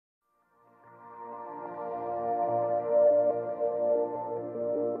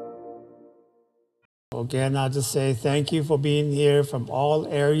Again, I'll just say thank you for being here from all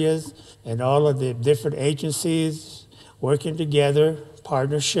areas and all of the different agencies working together.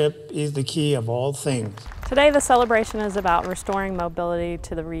 Partnership is the key of all things. Today the celebration is about restoring mobility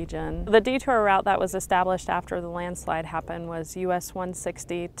to the region. The detour route that was established after the landslide happened was US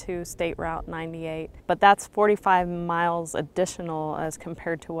 160 to State Route 98, but that's 45 miles additional as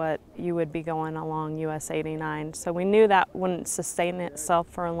compared to what you would be going along US 89. So we knew that wouldn't sustain itself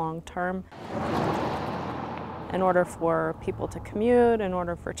for a long term. In order for people to commute, in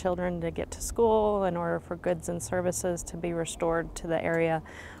order for children to get to school, in order for goods and services to be restored to the area,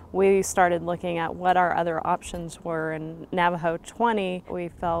 we started looking at what our other options were, and Navajo 20 we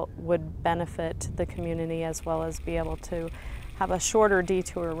felt would benefit the community as well as be able to have a shorter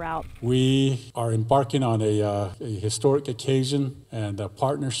detour route. We are embarking on a historic occasion and a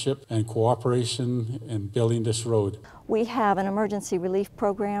partnership and cooperation in building this road. We have an emergency relief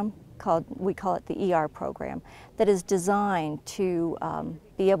program we call it the ER program, that is designed to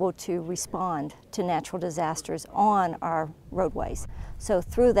be able to respond to natural disasters on our roadways. So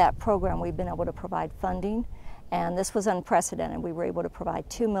through that program we've been able to provide funding, and this was unprecedented. We were able to provide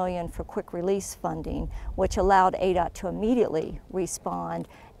 $2 million for quick release funding, which allowed ADOT to immediately respond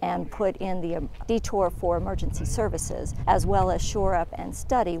and put in the detour for emergency services, as well as shore up and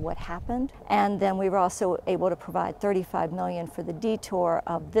study what happened. And then we were also able to provide $35 million for the detour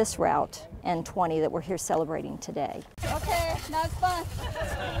of this route, N20, that we're here celebrating today. Okay, now it's fun.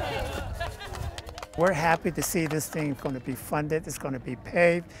 We're happy to see this thing going to be funded, it's going to be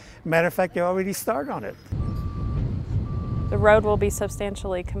paved. Matter of fact, they already started on it. The road will be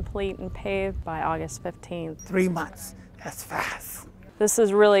substantially complete and paved by August 15th. 3 months, that's fast. This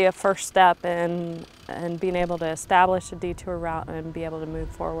is really a first step in being able to establish a detour route and be able to move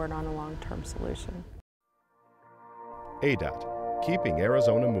forward on a long-term solution. ADOT, keeping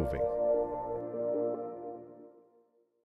Arizona moving.